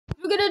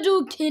gonna do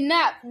a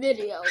kidnap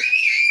video.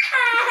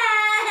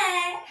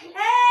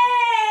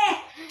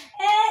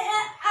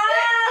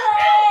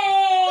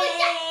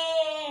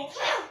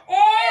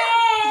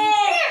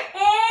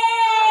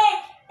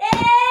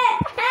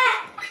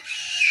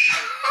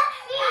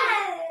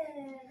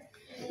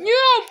 You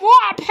don't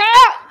want a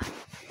pet?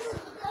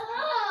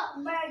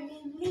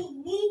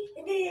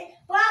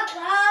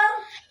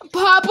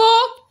 Papa?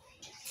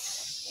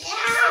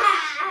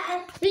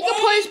 We can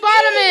play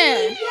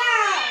Spider-Man.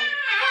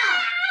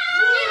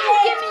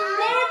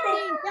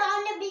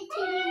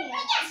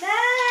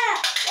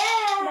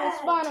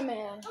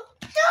 Spider-Man.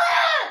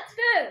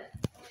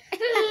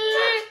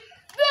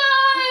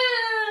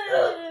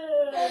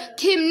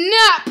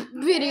 Kidnap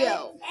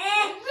video.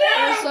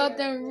 There's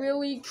something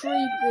really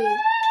creepy.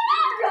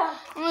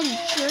 I'm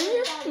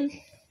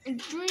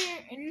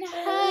dreaming in the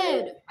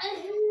head.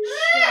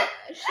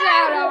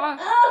 Shut up.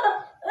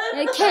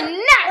 And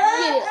kidnap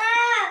video.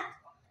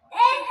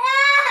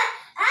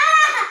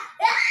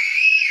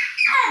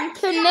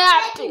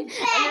 Kidnapped it.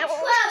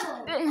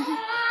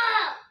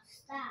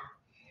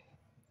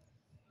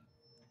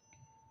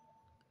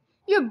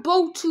 You're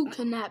both too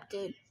kidnapped.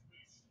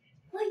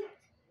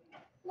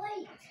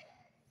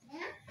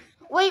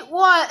 Wait,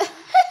 what?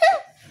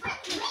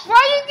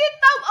 Why you get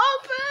them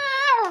open?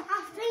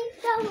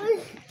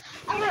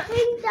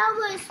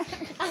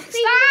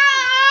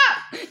 Stop!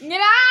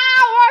 Get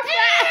out!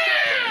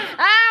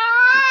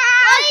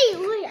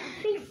 Wait, I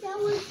think that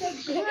was the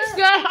girl.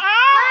 Get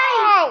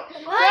out!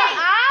 Get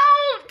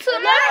out to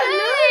my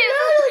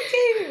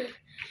face!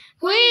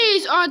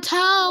 Please,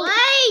 Artel.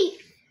 Wait!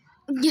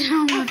 Get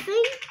out. I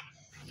think.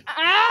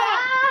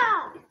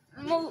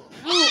 Move.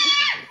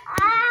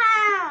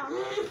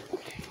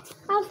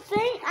 I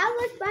think I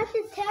was about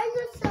to tell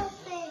you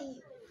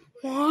something.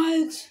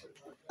 What?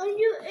 Are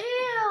you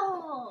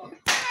ill?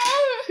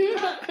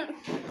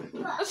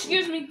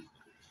 Excuse me.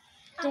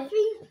 I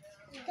think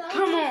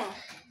Come on.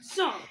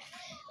 So.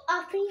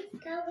 I think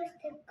that was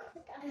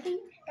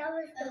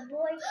the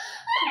boy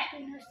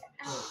keeping us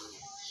out.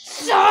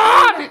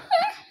 Stop!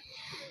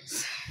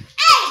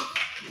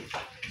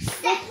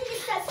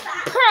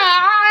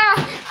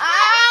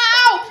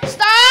 Ow!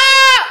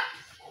 Stop!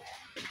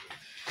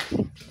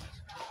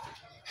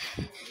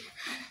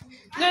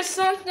 There's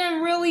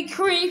something really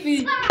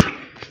creepy. Get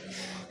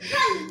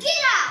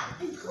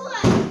out and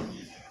play.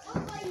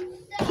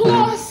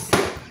 Plus.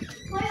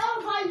 Play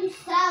all by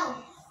yourself.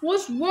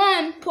 What's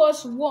 1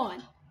 plus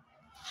 1?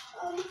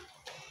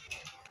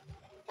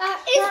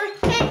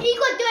 It's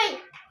equal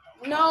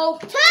 3. No.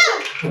 2.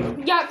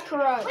 Yeah,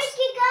 correct. Where'd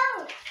he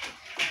go?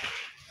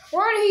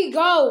 Where did he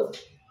go?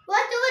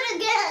 Let's do it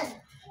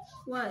again.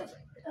 What?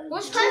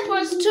 What's 2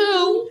 plus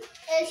 2?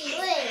 It's 3.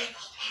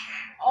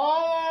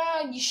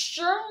 You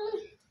sure?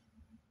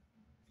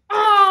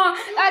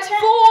 That's 4.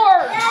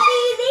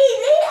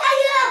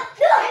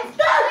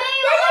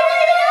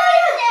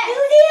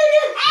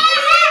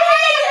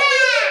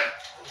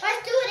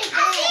 Let's do it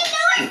again.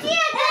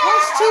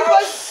 What's 2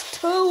 plus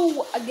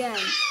 2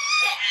 again?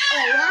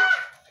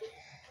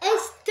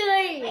 It's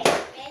 3.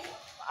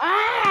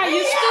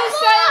 You still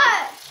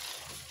said.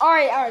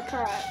 Alright,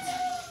 correct.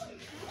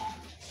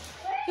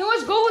 Here,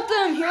 let's go with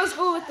them. No. Let's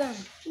go with them.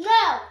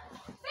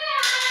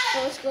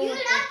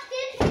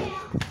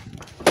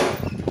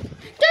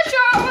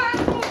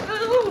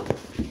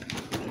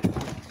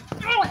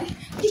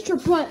 Get Get your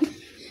butt.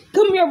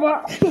 Come here,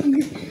 butt.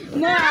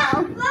 Now.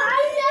 I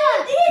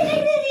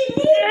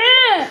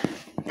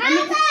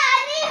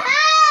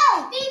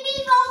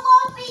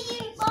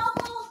need help.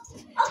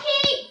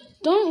 Okay.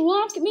 Don't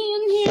lock me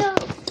in here.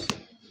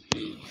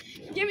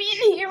 Get me in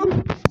here.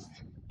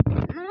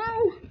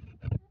 No.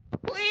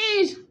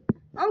 Please.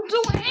 I'm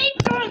doing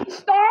anything.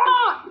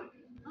 Stop.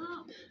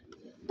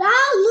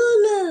 Down,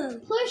 Lulu.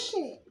 Push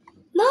it.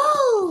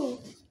 No.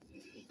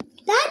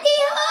 Daddy,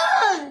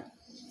 hard.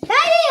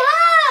 Daddy,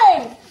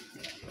 hard.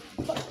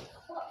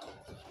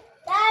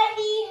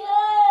 Daddy,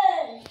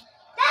 hard.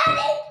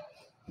 Daddy.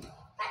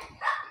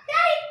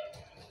 Daddy.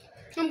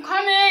 I'm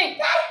coming.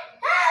 Daddy.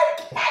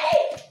 Daddy.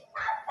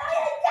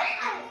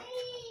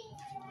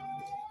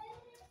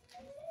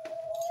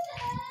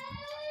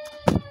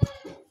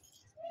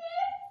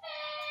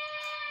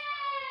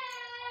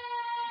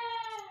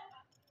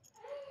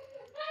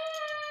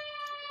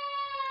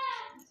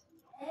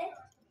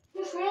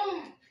 What's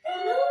wrong?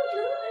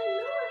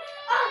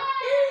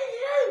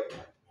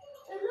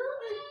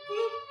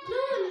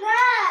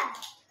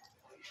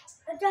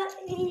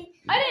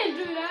 I didn't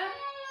do that.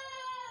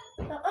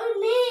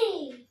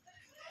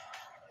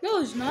 No,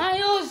 it's not.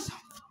 It was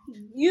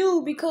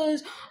you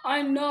because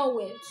I know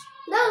it.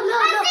 No.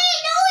 I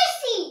didn't know it's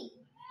me.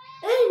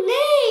 It's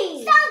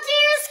me. Sounds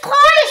serious quiet.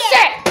 What is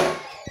that?